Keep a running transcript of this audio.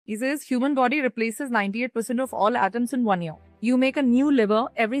He says human body replaces 98% of all atoms in 1 year. You make a new liver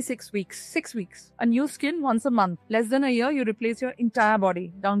every 6 weeks. 6 weeks. A new skin once a month. Less than a year, you replace your entire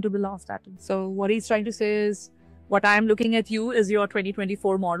body down to the last atom. So what he's trying to say is, what I'm looking at you is your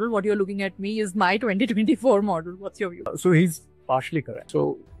 2024 model. What you're looking at me is my 2024 model. What's your view? So he's partially correct.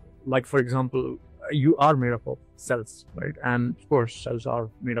 So, like for example, you are made up of cells, right? And of course, cells are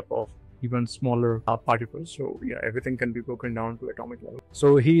made up of even smaller particles. So yeah, everything can be broken down to atomic level.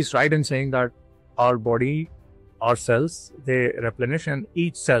 So he's right in saying that our body, our cells, they replenish, and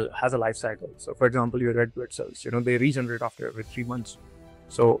each cell has a life cycle. So for example, your red blood cells, they regenerate after every 3 months.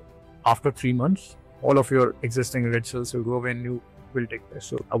 So after 3 months, all of your existing red cells will go away and new will take place.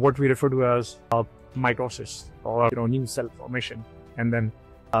 So what we refer to as mitosis, or new cell formation. And then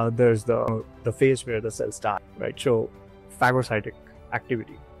there's the phase where the cells die, right? So phagocytic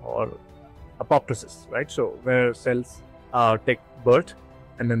activity or apoptosis, right? So where cells take birth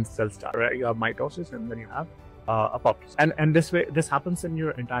and then cells die, right? You have mitosis and then you have apoptosis. And this happens in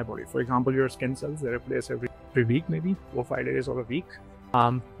your entire body. For example, your skin cells, they replace every week, maybe 4 or 5 days or a week.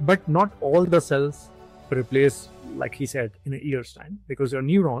 But not all the cells replace, like he said, in a year's time, because your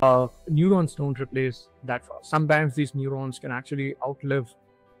neurons don't replace that fast. Sometimes these neurons can actually outlive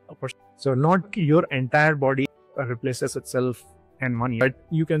a person. So not your entire body replaces itself in 1 year, but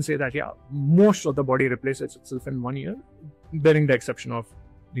you can say that, yeah, most of the body replaces itself in 1 year, bearing the exception of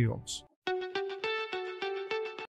neurons.